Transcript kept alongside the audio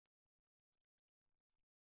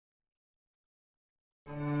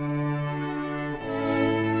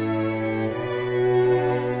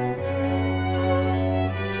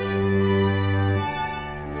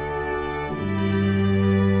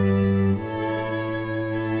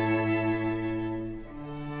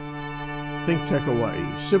ThinkTech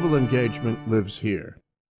Hawaii. Civil engagement lives here.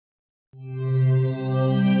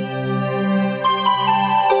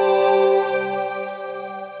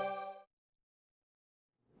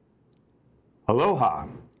 Aloha.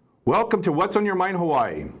 Welcome to What's on Your Mind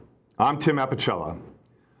Hawaii. I'm Tim Apicella.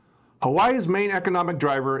 Hawaii's main economic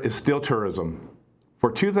driver is still tourism.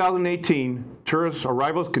 For 2018, tourist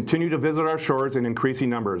arrivals continue to visit our shores in increasing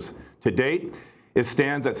numbers. To date, it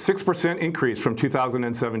stands at 6% increase from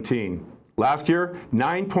 2017. Last year,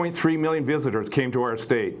 9.3 million visitors came to our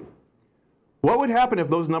state. What would happen if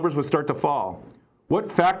those numbers would start to fall?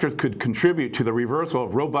 What factors could contribute to the reversal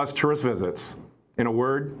of robust tourist visits? In a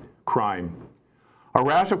word, crime. A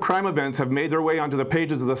rash of crime events have made their way onto the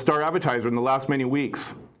pages of the Star Advertiser in the last many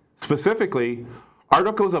weeks. Specifically,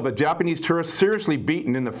 articles of a Japanese tourist seriously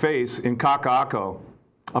beaten in the face in Kaka'ako,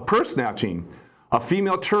 a purse snatching, a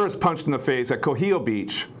female tourist punched in the face at Kohio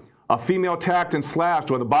Beach, a female attacked and slashed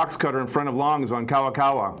with a box cutter in front of Longs on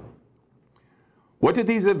Kalakaua. What did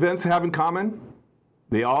these events have in common?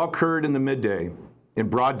 They all occurred in the midday, in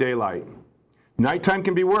broad daylight. Nighttime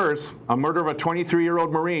can be worse. A murder of a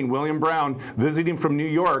 23-year-old Marine, William Brown, visiting from New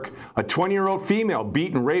York, a 20-year-old female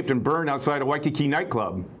beaten, raped, and burned outside a Waikiki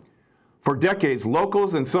nightclub. For decades,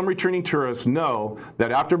 locals and some returning tourists know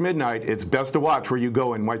that after midnight, it's best to watch where you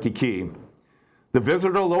go in Waikiki. The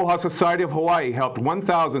Visitor Aloha Society of Hawaii helped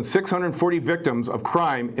 1,640 victims of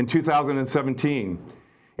crime in 2017.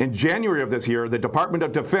 In January of this year, the Department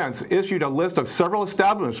of Defense issued a list of several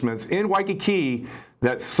establishments in Waikiki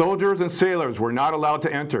that soldiers and sailors were not allowed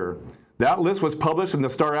to enter. That list was published in the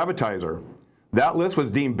Star Advertiser. That list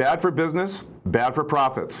was deemed bad for business, bad for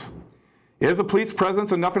profits. Is the police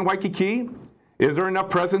presence enough in Waikiki? Is there enough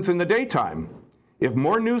presence in the daytime? If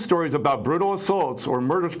more news stories about brutal assaults or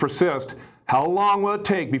murders persist, how long will it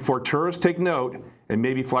take before tourists take note and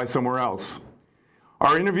maybe fly somewhere else?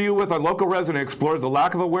 Our interview with a local resident explores the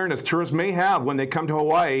lack of awareness tourists may have when they come to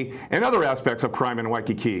Hawaii and other aspects of crime in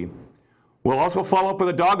Waikiki. We'll also follow up with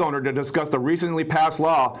a dog owner to discuss the recently passed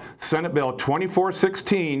law, Senate Bill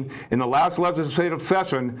 2416, in the last legislative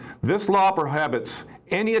session. This law prohibits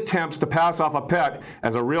any attempts to pass off a pet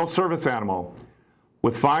as a real service animal.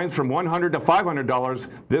 With fines from $100 to $500,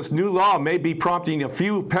 this new law may be prompting a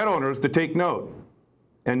few pet owners to take note.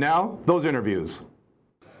 And now, those interviews.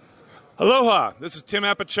 Aloha, this is Tim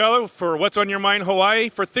Apicella for What's on Your Mind Hawaii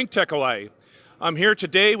for ThinkTech Hawaii. I'm here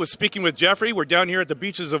today speaking with Jeffrey. We're down here at the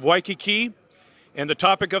beaches of Waikiki, and the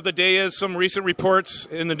topic of the day is some recent reports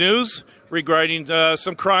in the news regarding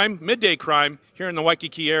some crime, midday crime, here in the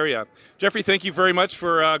Waikiki area. Jeffrey, thank you very much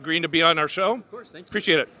for agreeing to be on our show. Of course, thank you.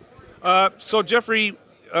 Appreciate it. So Jeffrey,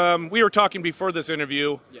 we were talking before this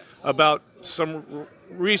interview about some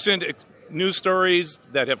recent news stories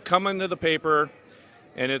that have come into the paper.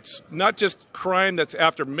 And it's not just crime that's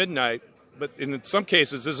after midnight, but in some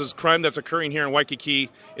cases, this is crime that's occurring here in Waikiki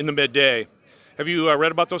in the midday. Have you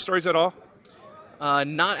read about those stories at all?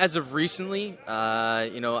 Not as of recently.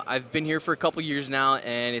 I've been here for a couple years now,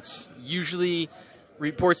 and it's usually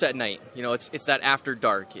reports at night. It's that after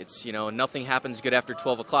dark. It's, nothing happens good after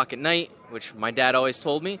 12 o'clock at night, which my dad always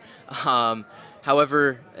told me.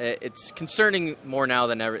 However, it's concerning more now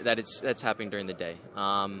than ever that that's happening during the day.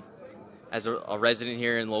 As a resident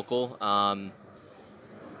here and local,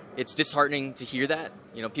 it's disheartening to hear that.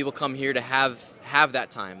 People come here to have that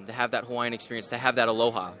time, to have that Hawaiian experience, to have that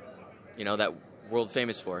aloha, that world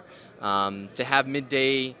famous for. To have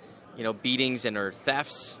midday, beatings and or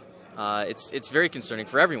thefts, it's very concerning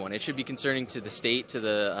for everyone. It should be concerning to the state,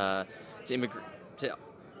 to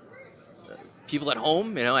people at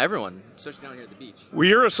home, everyone, especially down here at the beach. Well,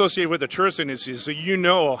 you're associated with the tourist industry, so you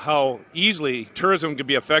know how easily tourism can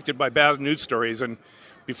be affected by bad news stories. And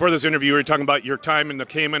before this interview, we were talking about your time in the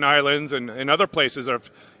Cayman Islands and other places where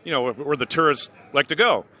the tourists like to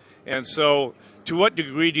go. And so, to what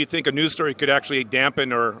degree do you think a news story could actually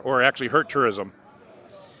dampen or actually hurt tourism?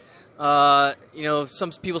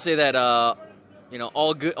 Some people say that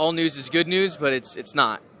all news is good news, but it's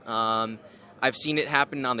not. I've seen it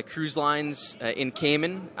happen on the cruise lines in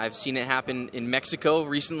Cayman. I've seen it happen in Mexico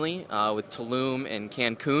recently with Tulum and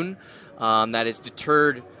Cancun. That has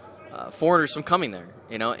deterred foreigners from coming there.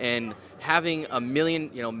 And having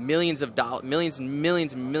millions and millions of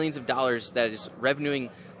dollars that is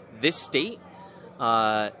revenuing this state.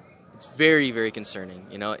 It's very, very concerning.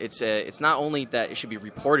 It's not only that it should be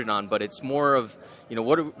reported on, but it's more of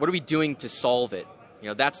what are we doing to solve it?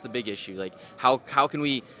 That's the big issue. Like how can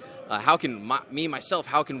we how can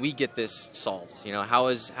how can we get this solved?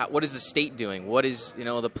 What is the state doing? What is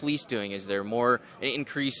the police doing? Is there more an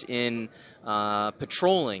increase in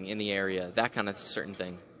patrolling in the area? That kind of certain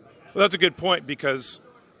thing. Well, that's a good point, because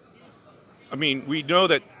I mean, we know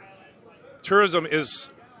that tourism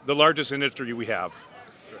is the largest industry we have.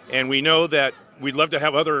 And we know that we'd love to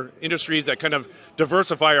have other industries that kind of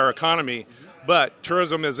diversify our economy, but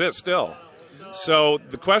tourism is it still. So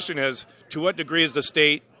the question is, to what degree is the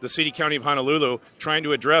state, the city, county of Honolulu, trying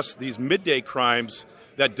to address these midday crimes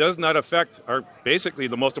that does not affect our basically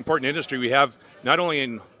the most important industry we have, not only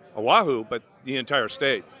in Oahu, but the entire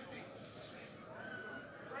state?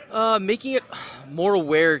 Making it more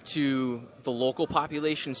aware to the local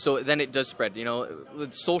population, so then it does spread. You know,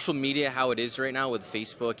 with social media, how it is right now with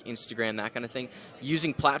Facebook, Instagram, that kind of thing,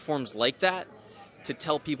 using platforms like that to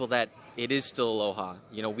tell people that it is still aloha.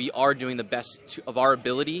 You know, we are doing the best of our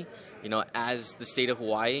ability, you know, as the state of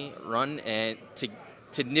Hawaii run, and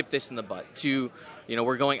to nip this in the butt. You know,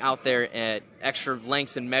 we're going out there at extra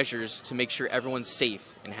lengths and measures to make sure everyone's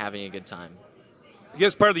safe and having a good time. I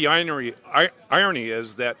guess part of the irony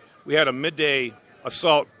is that we had a midday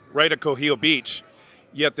assault right at Kohio Beach,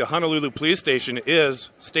 yet the Honolulu police station is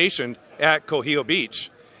stationed at Kohio Beach.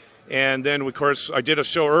 And then, of course, I did a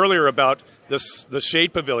show earlier about the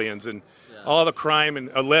shade pavilions and all the crime and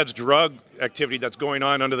alleged drug activity that's going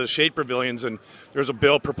on under the shade pavilions. And there's a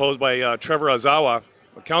bill proposed by Trevor Azawa,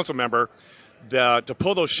 a council member, to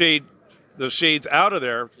pull those shades out of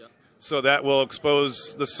there, so that will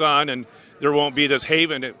expose the sun and there won't be this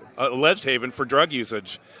haven, alleged haven for drug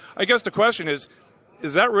usage. I guess the question is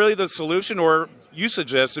that really the solution, or you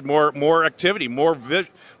suggested more activity, more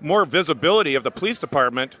visibility of the police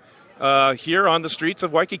department here on the streets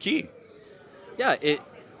of Waikiki? Yeah, you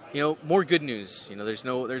know, more good news. You know, there's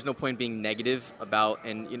no point being negative about,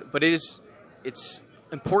 and you know, but it's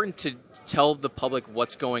important to tell the public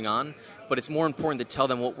what's going on, but it's more important to tell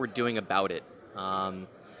them what we're doing about it.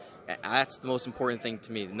 That's the most important thing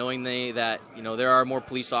to me, knowing that, you know, there are more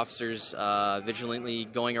police officers vigilantly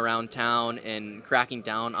going around town and cracking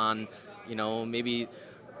down on, you know, maybe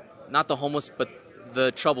not the homeless, but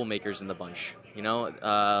the troublemakers in the bunch. You know,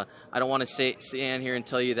 I don't want to stand here and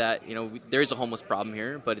tell you that, you know, there is a homeless problem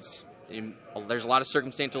here, but there's a lot of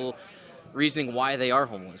circumstantial reasoning why they are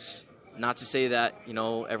homeless. Not to say that, you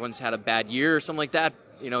know, everyone's had a bad year or something like that,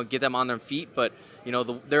 you know, get them on their feet, but, you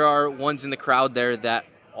know, there are ones in the crowd there that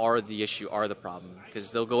are the issue, are the problem,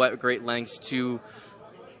 because they'll go at great lengths to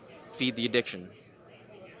feed the addiction.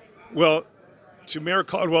 Well, to Mayor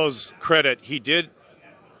Caldwell's credit, he did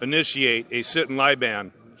initiate a sit-and-lie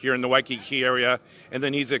ban here in the Waikiki area, and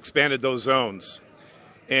then he's expanded those zones.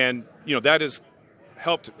 And, you know, that has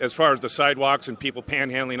helped as far as the sidewalks and people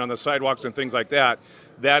panhandling on the sidewalks and things like that.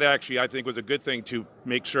 That actually, I think, was a good thing to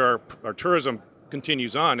make sure our tourism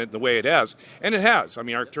continues on the way it has. And it has. I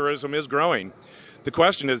mean, our tourism is growing. The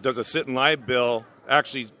question is, does a sit-and-lie bill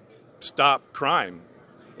actually stop crime?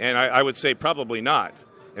 And I would say probably not.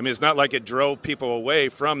 I mean, it's not like it drove people away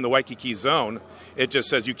from the Waikiki zone. It just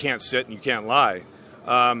says you can't sit and you can't lie.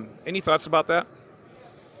 Any thoughts about that?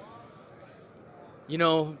 You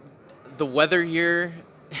know, the weather here,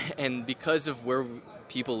 and because of where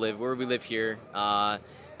people live, where we live here,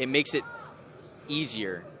 it makes it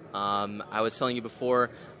easier. I was telling you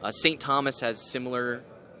before, St. Thomas has similar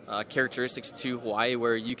characteristics to Hawaii,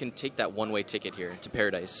 where you can take that one-way ticket here to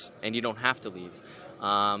paradise and you don't have to leave.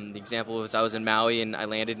 The example was I was in Maui and I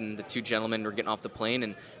landed, and the two gentlemen were getting off the plane,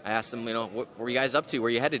 and I asked them, you know, what were you guys up to? Where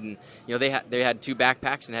are you headed? And you know, they had two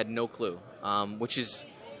backpacks and had no clue, which is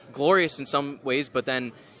glorious in some ways, but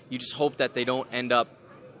then you just hope that they don't end up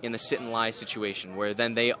in the sit-and-lie situation, where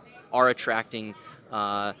then they are attracting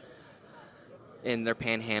and they're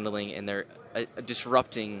panhandling and they're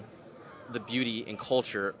disrupting the beauty and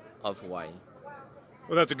culture of Hawaii.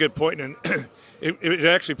 Well, that's a good point, and it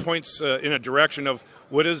actually points in a direction of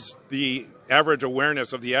what is the average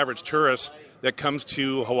awareness of the average tourist that comes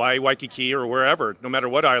to Hawaii, Waikiki, or wherever, no matter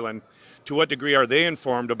what island. To what degree are they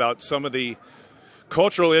informed about some of the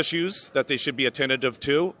cultural issues that they should be attentive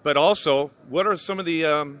to, but also what are some of the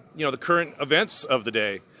the current events of the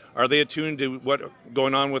day? Are they attuned to what's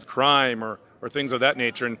going on with crime or things of that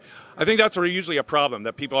nature? And I think that's usually a problem,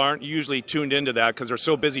 that people aren't usually tuned into that because they're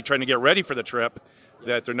so busy trying to get ready for the trip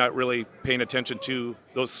that they're not really paying attention to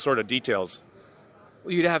those sort of details.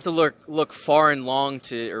 Well, you'd have to look far and long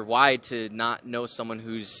or wide to not know someone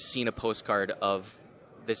who's seen a postcard of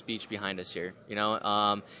this beach behind us here, you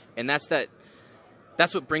know, and that's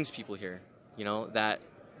what brings people here, you know, that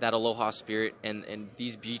aloha spirit and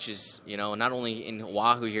these beaches, you know, not only in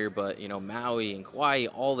Oahu here, but, you know, Maui and Kauai,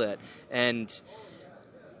 all that. And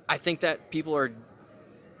I think that people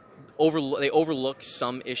overlook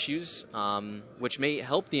some issues, which may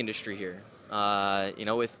help the industry here. You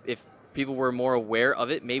know, if people were more aware of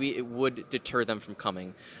it, maybe it would deter them from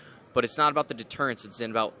coming. But it's not about the deterrence. It's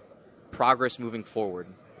about progress moving forward.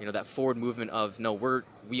 You know, that forward movement of no,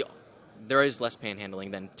 there is less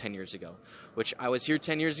panhandling than 10 years ago, which I was here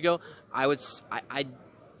 10 years ago. It's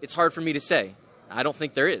hard for me to say. I don't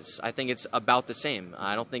think there is. I think it's about the same.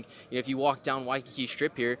 I don't think, you know, if you walk down Waikiki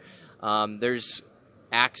Strip here, there's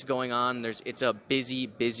acts going on. It's a busy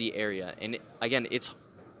area, and again,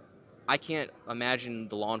 I can't imagine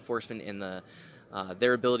the law enforcement and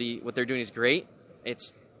their ability. What they're doing is great.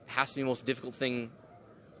 It has to be the most difficult thing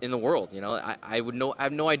in the world. You know, I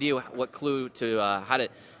have no idea what clue to how to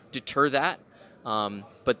deter that.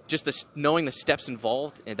 But just knowing the steps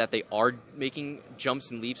involved and that they are making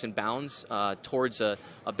jumps and leaps and bounds towards a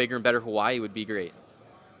bigger and better Hawaii would be great.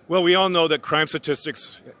 Well, we all know that crime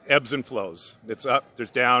statistics ebbs and flows. It's up,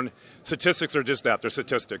 there's down. Statistics are just that, they're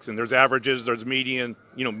statistics. And there's averages, there's median,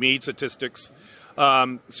 mean statistics.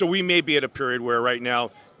 So we may be at a period where right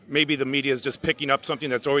now, maybe the media is just picking up something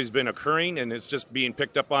that's always been occurring, and it's just being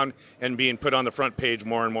picked up on and being put on the front page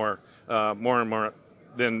more and more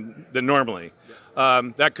than normally.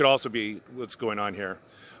 That could also be what's going on here.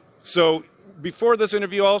 So before this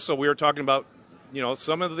interview also, we were talking about,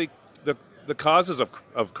 some of the causes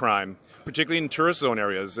of crime, particularly in tourist zone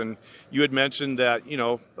areas. And you had mentioned that,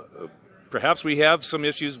 perhaps we have some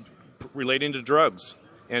issues relating to drugs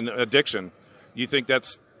and addiction. You think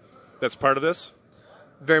that's part of this?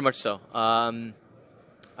 Very much so. I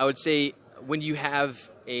would say when you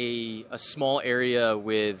have a small area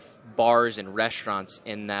with bars and restaurants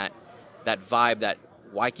and that vibe that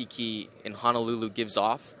Waikiki and Honolulu gives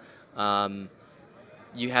off,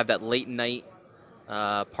 you have that late night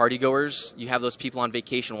party goers. You have those people on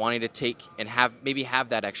vacation wanting to take and have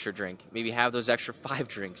that extra drink, maybe have those extra 5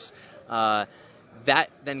 drinks.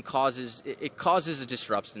 That then causes a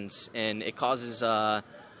disruptions, and it causes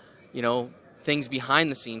things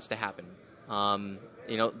behind the scenes to happen.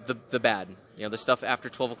 The bad, the stuff after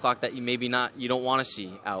 12 o'clock that you don't want to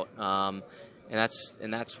see out. And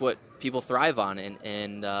that's what people thrive on.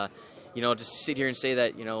 And to sit here and say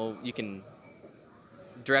that, you can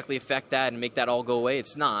directly affect that and make that all go away,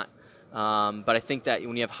 it's not. But I think that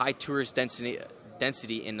when you have high tourist density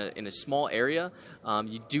in a small area,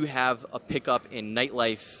 you do have a pickup in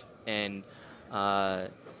nightlife, and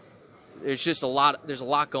there's a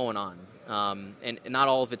lot going on. And not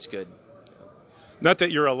all of it's good. Not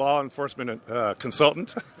that you're a law enforcement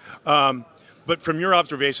consultant, but from your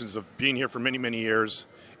observations of being here for many, many years,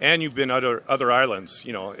 and you've been other islands,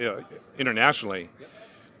 internationally,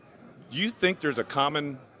 do you think there's a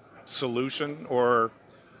common solution, or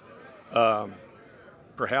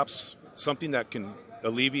perhaps something that can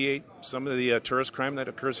alleviate some of the tourist crime that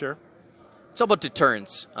occurs here? It's all about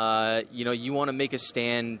deterrence. You want to make a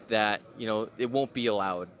stand that it won't be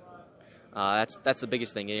allowed. That's the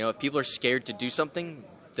biggest thing. If people are scared to do something,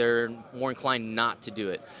 they're more inclined not to do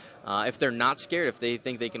it. If they're not scared, if they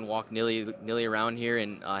think they can walk nilly around here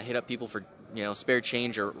and hit up people for spare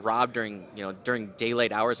change or rob during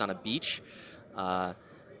daylight hours on a beach,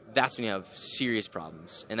 that's when you have serious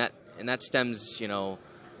problems, and that stems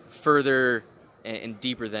further and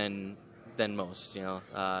deeper than most.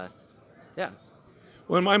 Yeah.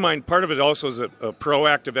 Well, in my mind, part of it also is a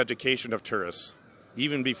proactive education of tourists.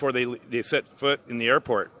 Even before they set foot in the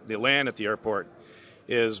airport, they land at the airport,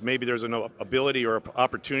 is maybe there's an ability or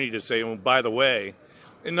opportunity to say, well, by the way,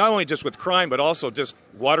 and not only just with crime, but also just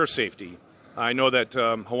water safety. I know that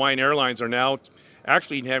Hawaiian Airlines are now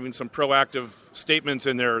actually having some proactive statements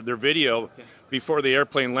in their video before the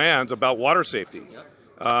airplane lands about water safety.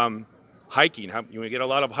 Yep. Hiking, you get a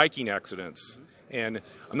lot of hiking accidents. And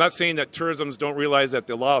I'm not saying that tourisms don't realize that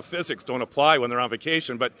the law of physics don't apply when they're on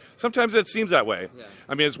vacation, but sometimes it seems that way. Yeah.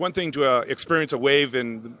 I mean, it's one thing to experience a wave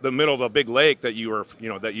in the middle of a big lake that you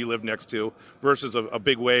live next to, versus a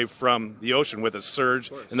big wave from the ocean with a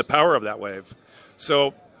surge and the power of that wave.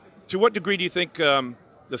 So, to what degree do you think the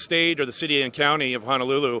state or the city and county of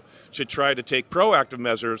Honolulu should try to take proactive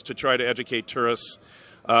measures to try to educate tourists,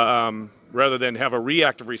 rather than have a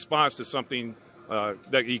reactive response to something that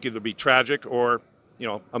could either be tragic or,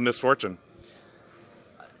 a misfortune?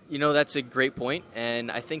 That's a great point. And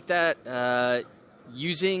I think that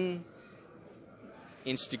using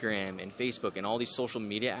Instagram and Facebook and all these social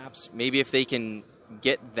media apps, maybe if they can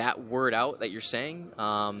get that word out that you're saying,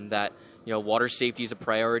 that, water safety is a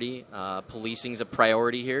priority, policing is a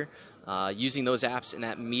priority here, using those apps and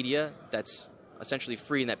that media that's essentially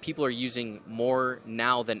free and that people are using more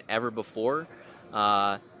now than ever before,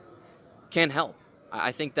 can help.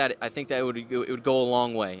 I think that it would go a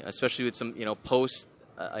long way, especially with some posts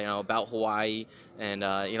about Hawaii and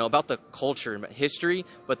about the culture and history,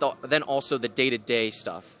 but then also the day-to-day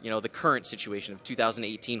stuff. The current situation of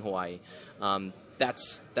 2018 Hawaii.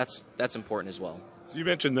 that's important as well. So you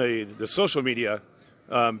mentioned the social media.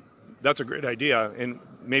 That's a great idea, and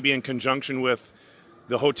maybe in conjunction with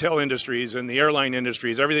the hotel industries and the airline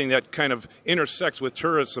industries, everything that kind of intersects with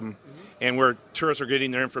tourism, and where tourists are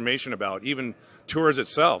getting their information about, even tours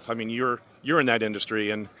itself. I mean, you're in that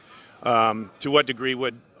industry, and to what degree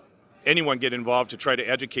would anyone get involved to try to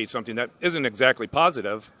educate something that isn't exactly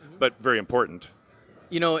positive, but very important?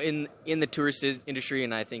 You know, in the tourist industry,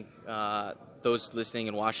 and I think those listening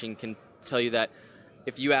and watching can tell you that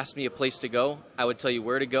if you asked me a place to go, I would tell you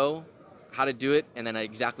where to go, how to do it, and then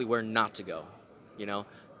exactly where not to go. You know,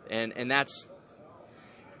 and that's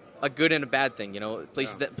a good and a bad thing. You know,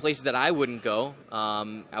 places that I wouldn't go,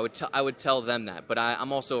 I would tell them that. But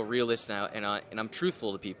I'm also a realist now, and I'm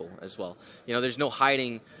truthful to people as well. You know, there's no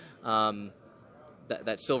hiding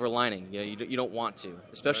that silver lining. You know, you don't want to,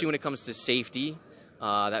 especially when it comes to safety.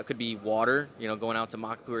 That could be water, you know, going out to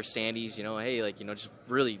Makapu or Sandy's, you know, hey, like, you know, just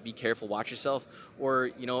really be careful, watch yourself.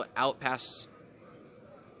 Or, you know, out past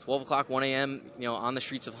 12 o'clock, 1 a.m., you know, on the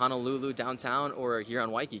streets of Honolulu downtown or here on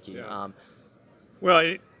Waikiki. Yeah.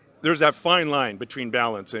 Well, there's that fine line between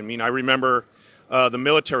balance. I mean, I remember the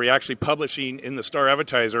military actually publishing in the Star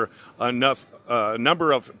Advertiser a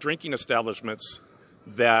number of drinking establishments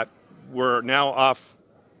that were now off,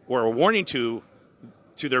 or a warning to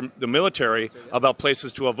the military about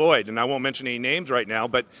places to avoid. And I won't mention any names right now,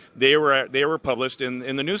 but they were published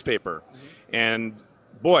in the newspaper. And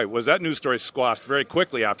boy, was that news story squashed very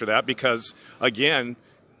quickly after that, because again,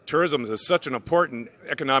 tourism is such an important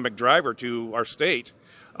economic driver to our state.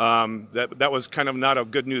 That was kind of not a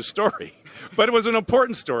good news story, but it was an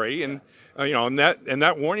important story. And you know, and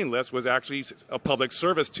that warning list was actually a public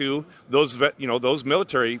service to those those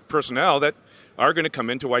military personnel that are going to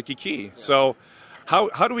come into Waikiki. Yeah. So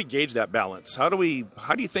how do we gauge that balance? How do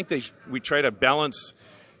you think we try to balance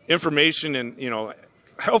information and, you know,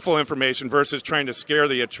 helpful information versus trying to scare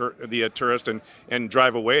the tourist and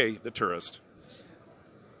drive away the tourist?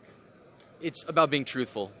 It's about being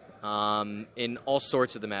truthful in all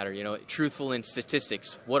sorts of the matter. You know, truthful in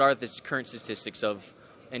statistics. What are the current statistics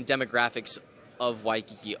and demographics of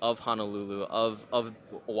Waikiki, of Honolulu, of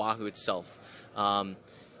Oahu itself?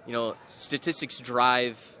 You know, statistics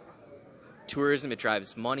drive tourism, it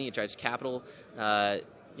drives money, it drives capital,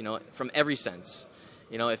 you know, from every sense.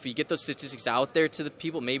 You know, if you get those statistics out there to the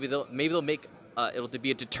people, maybe they'll make it'll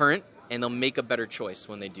be a deterrent, and they'll make a better choice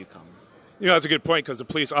when they do come. You know, that's a good point, because the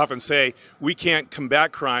police often say we can't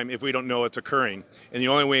combat crime if we don't know it's occurring. And the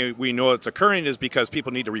only way we know it's occurring is because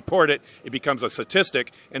people need to report it. It becomes a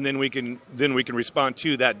statistic, and then we can respond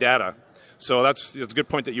to that data. So that's a good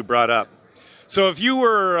point that you brought up. So if you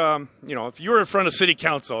were, if you were in front of city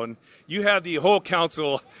council and you had the whole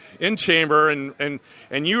council in chamber and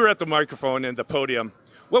you were at the microphone and the podium,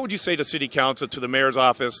 what would you say to city council, to the mayor's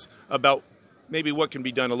office, about maybe what can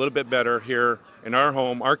be done a little bit better here in our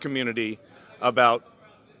home, our community, about,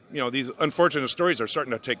 you know, these unfortunate stories are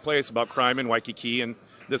starting to take place about crime in Waikiki and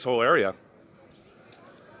this whole area?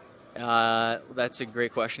 That's a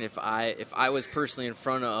great question. If I was personally in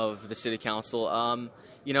front of the city council,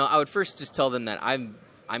 you know, I would first just tell them that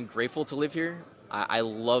I'm grateful to live here. I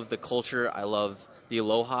love the culture. I love the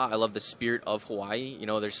aloha. I love the spirit of Hawaii. You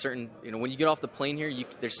know, there's certain, you know, when you get off the plane here,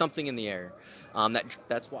 there's something in the air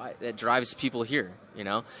that drives people here. You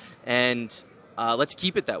know, and let's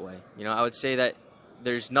keep it that way. You know, I would say that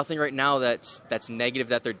there's nothing right now that's negative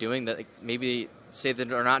that they're doing, that people say that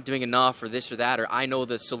they're not doing enough or this or that, or I know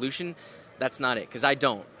the solution. That's not it, because I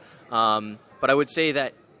don't. But I would say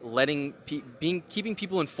that keeping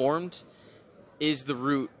people informed is the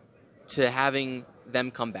route to having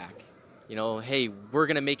them come back. You know, hey, we're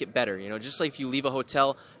going to make it better. You know, just like if you leave a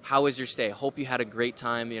hotel, how was your stay? Hope you had a great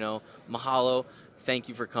time. You know, mahalo, thank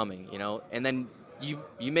you for coming. You know, and then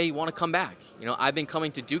you may want to come back. You know, I've been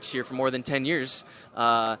coming to Duke's here for more than 10 years,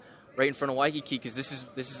 right in front of Waikiki, because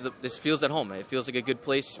this feels at home. It feels like a good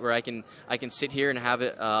place where I can sit here and have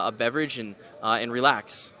a beverage and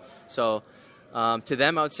relax. So to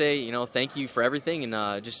them, I would say, you know, thank you for everything,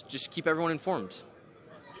 and just keep everyone informed.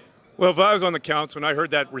 Well, if I was on the council and I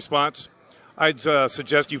heard that response, I'd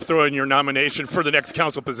suggest you throw in your nomination for the next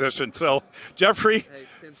council position. So, Jeffrey, hey,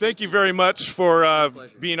 Tim, thank you very much for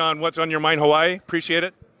being on What's on Your Mind Hawaii. Appreciate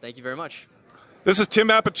it. Thank you very much. This is Tim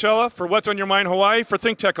Apicella for What's on Your Mind Hawaii for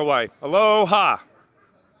ThinkTech Hawaii. Aloha.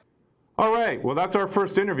 All right, well, that's our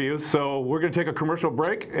first interview, so we're going to take a commercial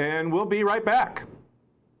break, and we'll be right back.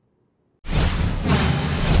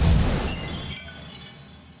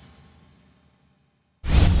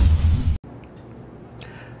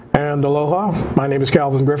 And aloha, my name is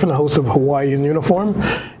Calvin Griffin, the host of Hawaii in Uniform.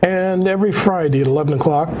 And every Friday at 11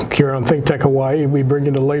 o'clock here on ThinkTech Hawaii, we bring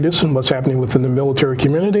you the latest and what's happening within the military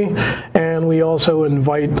community. And we also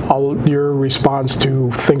invite all your response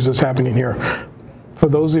to things that's happening here. For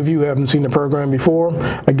those of you who haven't seen the program before,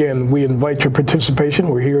 again, we invite your participation.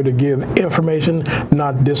 We're here to give information,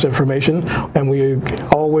 not disinformation. And we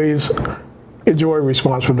always enjoy a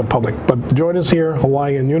response from the public. But join us here,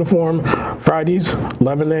 Hawaii in Uniform, Fridays,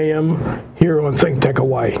 11 a.m. here on ThinkTech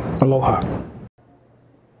Hawaii. Aloha.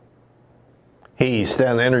 Hey,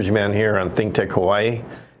 Stan the Energy Man here on ThinkTech Hawaii.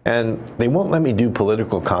 And they won't let me do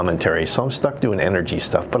political commentary, so I'm stuck doing energy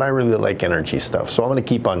stuff. But I really like energy stuff, so I'm going to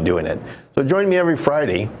keep on doing it. So join me every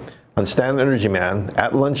Friday on Stan the Energy Man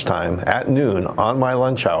at lunchtime, at noon, on my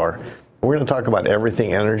lunch hour. We're going to talk about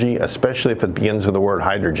everything energy, especially if it begins with the word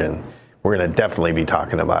hydrogen. We're going to definitely be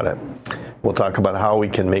talking about it. We'll talk about how we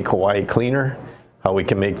can make Hawaii cleaner, how we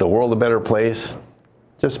can make the world a better place,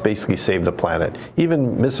 just basically save the planet.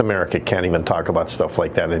 Even Miss America can't even talk about stuff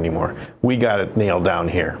like that anymore. We got it nailed down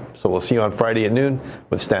here. So we'll see you on Friday at noon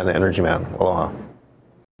with Stan the Energy Man. Aloha.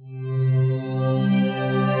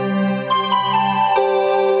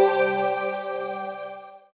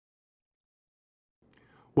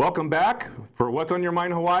 Welcome back for What's on Your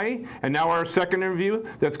Mind Hawaii, and now our second interview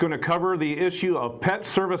that's going to cover the issue of pet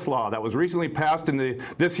service law that was recently passed in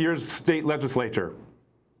this year's state legislature.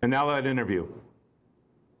 And now that interview.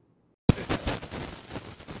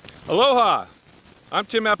 Aloha! I'm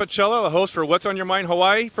Tim Apicella, the host for What's on Your Mind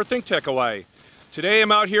Hawaii for ThinkTech Hawaii. Today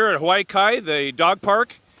I'm out here at Waikiki, the dog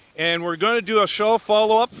park, and we're going to do a show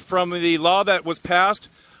follow-up from the law that was passed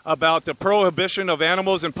about the prohibition of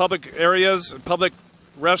animals in public areas, public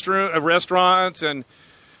restaurants and,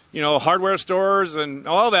 you know, hardware stores and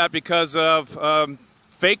all that because of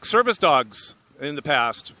fake service dogs in the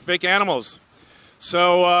past, fake animals.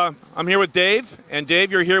 So I'm here with Dave, and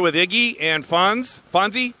Dave, you're here with Iggy and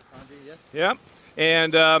Fonzie? Yes. Yeah,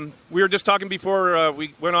 and we were just talking before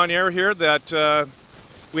we went on air here that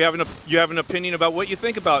you have an opinion about what you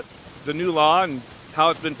think about the new law and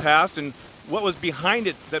how it's been passed and what was behind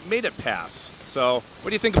it that made it pass. So what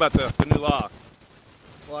do you think about the new law?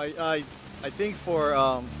 Well, I think for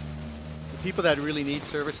the people that really need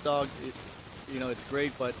service dogs, it's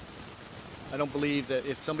great, but I don't believe that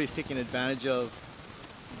if somebody's taking advantage of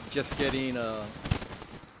just getting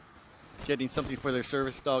something for their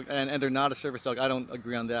service dog and they're not a service dog, I don't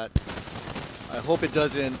agree on that. I hope it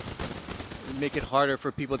doesn't make it harder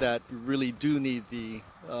for people that really do need the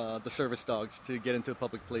service dogs to get into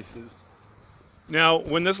public places. Now,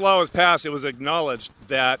 when this law was passed, it was acknowledged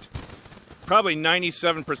that probably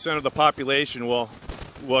 97% of the population will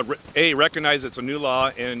A, recognize it's a new law,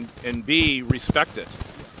 and B, respect it.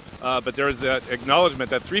 But there is that acknowledgement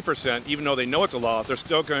that 3%, even though they know it's a law, they're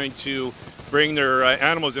still going to bring their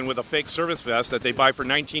animals in with a fake service vest that they buy for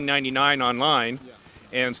 $19.99 online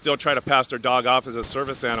and still try to pass their dog off as a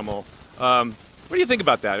service animal. What do you think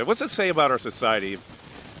about that? What's it say about our society?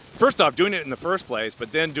 First off, doing it in the first place,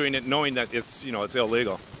 but then doing it knowing that it's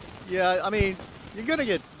illegal. Yeah, I mean, you're going to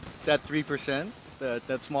get that 3%,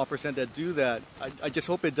 that small percent that do that. I just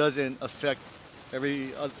hope it doesn't affect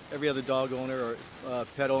every other dog owner or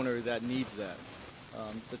pet owner that needs that.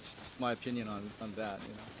 That's just my opinion on that.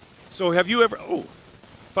 You know. So have you ever? Oh,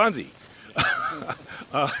 Fonzie,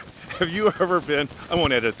 have you ever been? I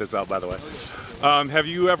won't edit this out, by the way. Have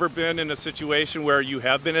you ever been in a situation where you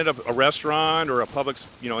have been at a restaurant or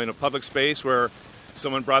in a public space where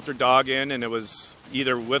someone brought their dog in and it was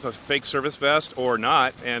either with a fake service vest or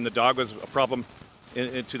not, and the dog was a problem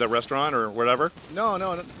into the restaurant or whatever?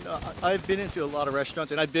 No. I've been into a lot of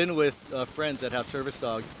restaurants, and I've been with friends that have service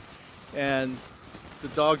dogs, and the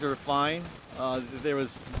dogs are fine. There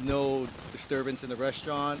was no disturbance in the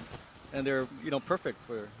restaurant, and they're perfect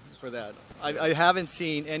for that. I haven't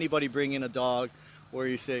seen anybody bring in a dog where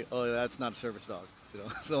you say, oh, that's not a service dog.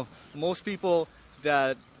 So most people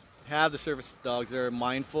that have the service dogs, they're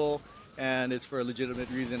mindful, and it's for a legitimate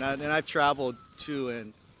reason. And I've traveled too,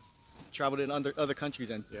 and traveled in other countries,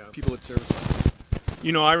 and people with service dogs.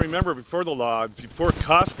 I remember before the law, before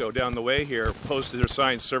Costco down the way here posted their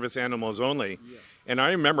sign, service animals only. Yeah. And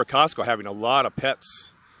I remember Costco having a lot of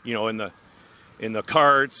pets, in the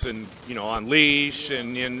carts and, on leash,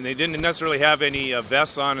 and they didn't necessarily have any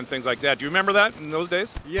vests on and things like that. Do you remember that in those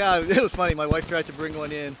days? Yeah, it was funny. My wife tried to bring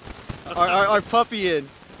one in, our puppy in,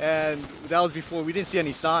 and that was before we didn't see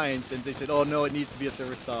any signs, and they said, oh no, it needs to be a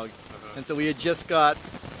service dog. And so we had just got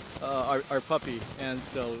our puppy, and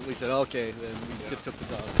so we said, okay, then we just took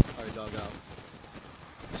our dog out.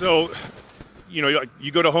 So you know,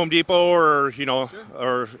 you go to Home Depot or, you know,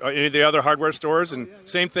 or any of the other hardware stores, and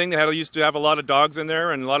same thing. They used to have a lot of dogs in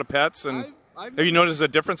there and a lot of pets. And have you noticed a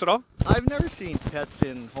difference at all? I've never seen pets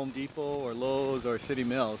in Home Depot or Lowe's or City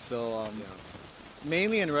Mills. So it's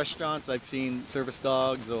mainly in restaurants. I've seen service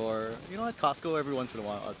dogs, or, you know, at Costco every once in a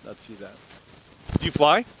while I'd see that. Do you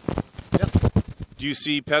fly? Yeah. Do you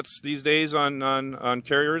see pets these days on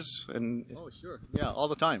carriers? And oh, sure. Yeah, all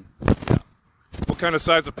the time. what kind of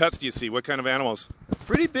size of pets do you see? What kind of animals?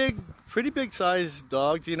 Pretty big size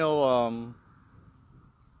dogs, you know,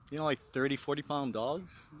 like 30, 40-pound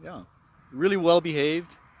dogs. Yeah. Really well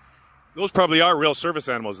behaved. Those probably are real service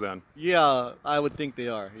animals then. Yeah, I would think they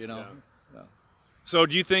are, you know. Yeah. So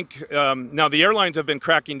do you think, now the airlines have been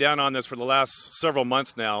cracking down on this for the last several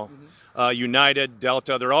months now. United,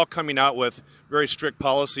 Delta, they're all coming out with very strict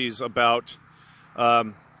policies about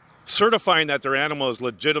certifying that their animal is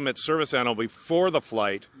legitimate service animal before the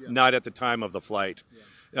flight, not at the time of the flight.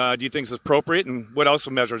 Do you think this is appropriate, and what else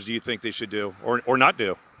measures do you think they should do or not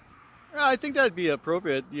do? I think that'd be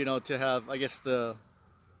appropriate, you know, to have, I guess, the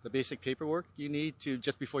basic paperwork you need to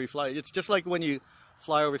just before you fly. It's just like when you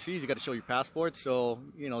fly overseas, you got to show your passport. So,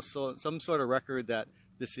 you know, so some sort of record that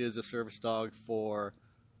this is a service dog for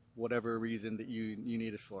whatever reason that you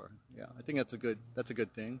need it for. Yeah, I think that's a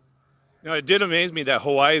good thing. Now, it did amaze me that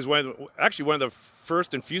Hawaii is one of the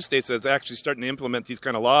first and few states that's actually starting to implement these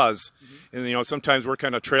kind of laws. And, you know, sometimes we're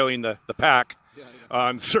kind of trailing the pack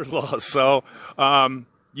on certain laws. So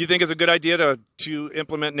you think it's a good idea to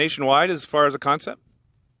implement nationwide as far as a concept?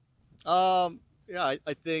 Yeah,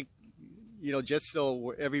 I think, you know, just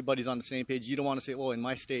so everybody's on the same page, you don't want to say, well, in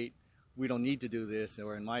my state, we don't need to do this,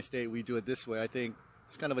 or in my state, we do it this way. I think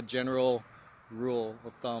it's kind of a general rule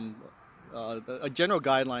of thumb. A general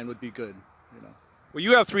guideline would be good, you know. Well,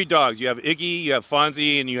 you have 3 dogs. You have Iggy, you have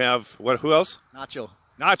Fonzie, and you have, who else? Nacho.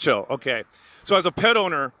 Nacho, okay. So as a pet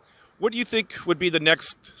owner, what do you think would be the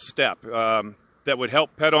next step that would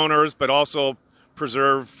help pet owners, but also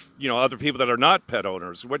preserve, you know, other people that are not pet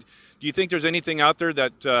owners? What do you think there's anything out there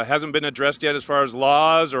that hasn't been addressed yet as far as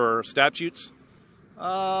laws or statutes?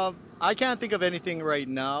 I can't think of anything right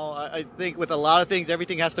now. I think with a lot of things,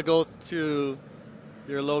 everything has to go to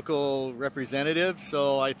your local representative.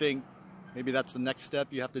 So I think maybe that's the next step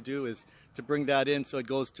you have to do, is to bring that in so it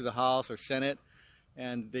goes to the House or Senate,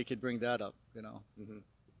 and they could bring that up, you know.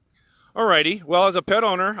 All righty. Well, as a pet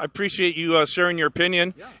owner, I appreciate you sharing your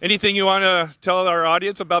opinion. Yeah. Anything you want to tell our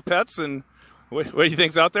audience about pets and what do you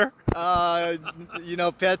think's out there? You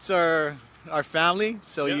know, pets are our family,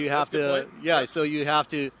 so you have to, so you have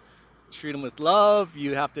to treat them with love.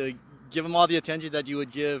 You have to give them all the attention that you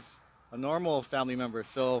would give a normal family member.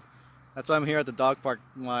 So that's why I'm here at the dog park.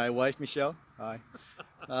 My wife, Michelle,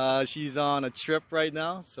 hi. She's on a trip right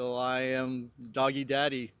now, so I am doggy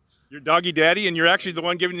daddy. You're doggy daddy, and you're actually the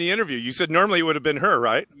one giving the interview. You said normally it would have been her,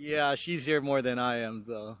 right? Yeah, she's here more than I am,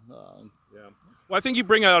 though. Well, I think you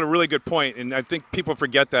bring out a really good point, and I think people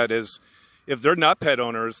forget that is if they're not pet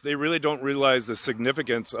owners, they really don't realize the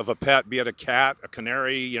significance of a pet, be it a cat, a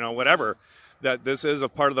canary, you know, whatever, that this is a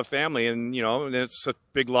part of the family, and, you know, and it's a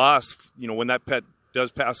big loss, you know, when that pet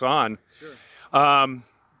does pass on. Sure.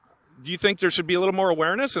 Do you think there should be a little more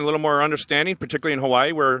awareness and a little more understanding, particularly in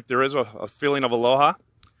Hawaii, where there is a feeling of aloha?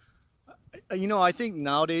 You know, I think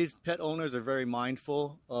nowadays pet owners are very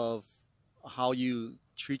mindful of how you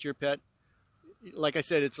treat your pet. Like I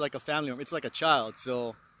said, it's like a family member. It's like a child.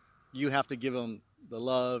 So you have to give them the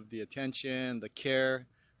love, the attention, the care.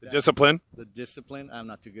 The discipline? The discipline. I'm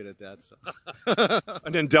not too good at that. So.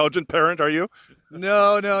 An indulgent parent, are you?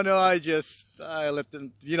 No. I let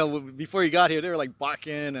them, you know, before you got here, they were like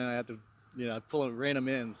barking, and I had to, you know, rein them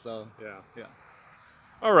in. So, yeah.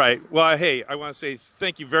 All right. Well, hey, I want to say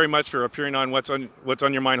thank you very much for appearing on What's on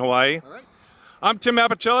Your Mind Hawaii. All right. I'm Tim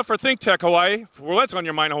Apicella for ThinkTech Hawaii. For What's on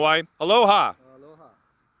Your Mind Hawaii. Aloha.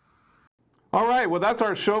 All right, well, that's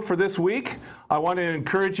our show for this week. I want to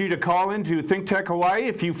encourage you to call into ThinkTech Hawaii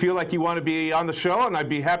if you feel like you want to be on the show, and I'd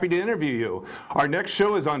be happy to interview you. Our next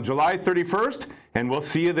show is on July 31st, and we'll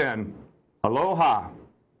see you then. Aloha.